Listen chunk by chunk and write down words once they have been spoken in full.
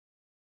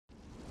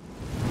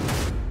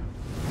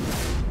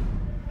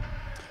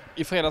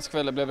I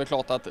fredagskväll blev det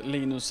klart att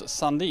Linus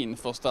Sandin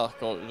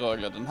förstärker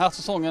Rögle den här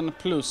säsongen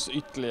plus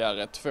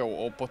ytterligare 2.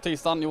 Och på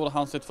tisdagen gjorde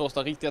han sitt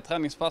första riktiga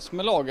träningspass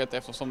med laget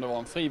eftersom det var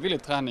en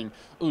frivillig träning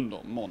under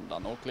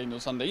måndagen. Och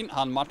Linus Sandin,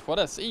 han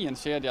matchades i en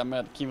kedja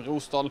med Kim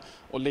Rosdahl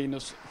och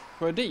Linus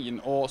Sjödin.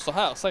 Och så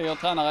här säger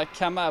tränare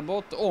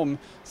Abbott om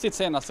sitt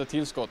senaste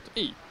tillskott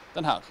i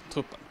den här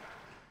truppen.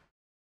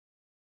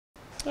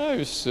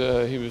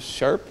 He was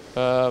sharp.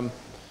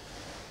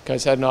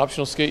 Guys had an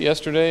optional skate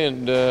yesterday,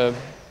 and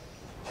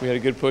we had a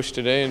good push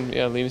today, and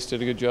yeah, Linus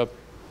did a good job.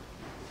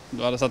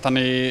 Du hade satt han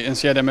i en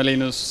kedja med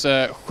Linus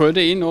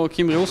Sjödin och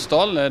Kim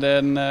Rosdahl. Är det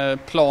en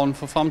plan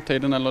för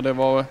framtiden eller det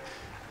var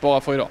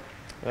bara för idag?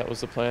 That was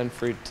the plan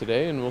for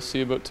today, and we'll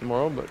see about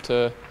tomorrow. But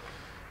I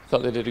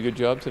thought they did a good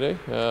job today.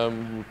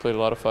 We played a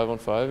lot of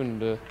 5-on-5,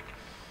 and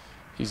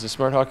he's a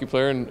smart hockey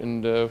player,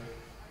 and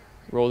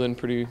rolled in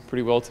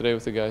pretty well today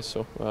with the guys.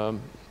 So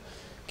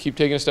keep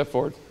taking a step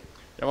forward.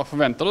 Ja, vad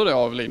förväntar du dig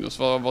av Linus?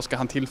 Vad ska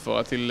han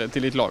tillföra till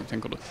ditt lag,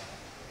 tänker du?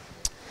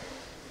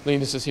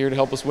 Linus is here to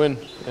help us win,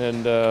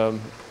 and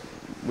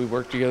we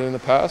worked together in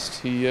the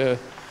past.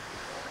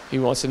 He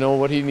wants to know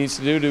what he needs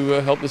to do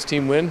to help this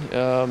team win.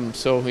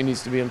 So he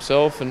needs to be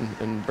himself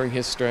and bring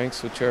his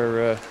strengths, which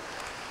are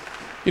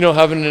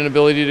having an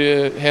ability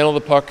to handle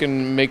the puck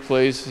and make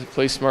plays,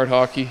 play smart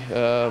hockey,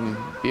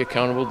 be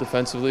accountable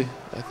defensively.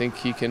 I think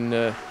he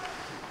can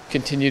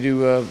continue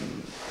to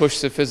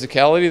push the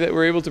physicality that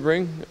we're able to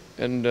bring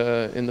and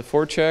in the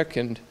forecheck,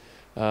 and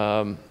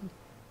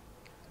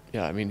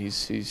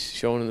he's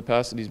shown in the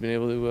past that he's been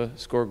able to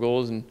score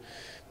goals and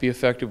be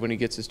effective when he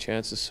gets his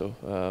chances. So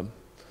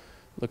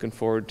looking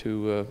forward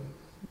to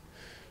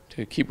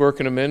keep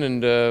working him in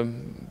and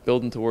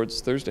building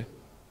towards Thursday.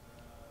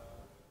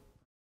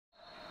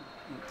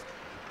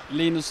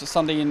 Linus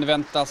Sandin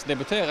väntas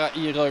debutera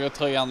i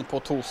Rögle-tröjan på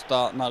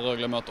torsdag när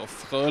Rögle möter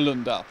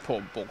Frölunda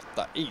på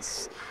borta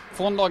is.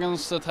 Från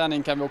dagens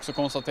träning kan vi också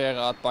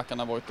konstatera att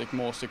backarna Wojtek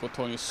Morsik och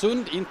Tony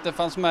Sund inte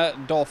fanns med.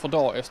 Dag för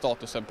dag är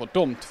statusen på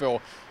de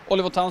två.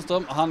 Oliver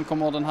Tandström, han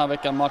kommer den här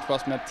veckan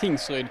matchas med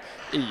Tingsryd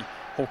i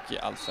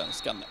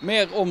Hockeyallsvenskan.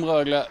 Mer om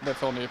Rögle, det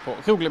får ni på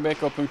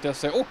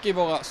roglebk.se och i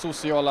våra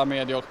sociala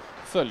medier.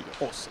 Följ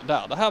oss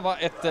där. Det här var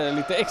ett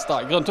lite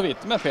extra Grönt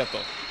Vitt med Peter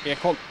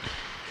Ekholm.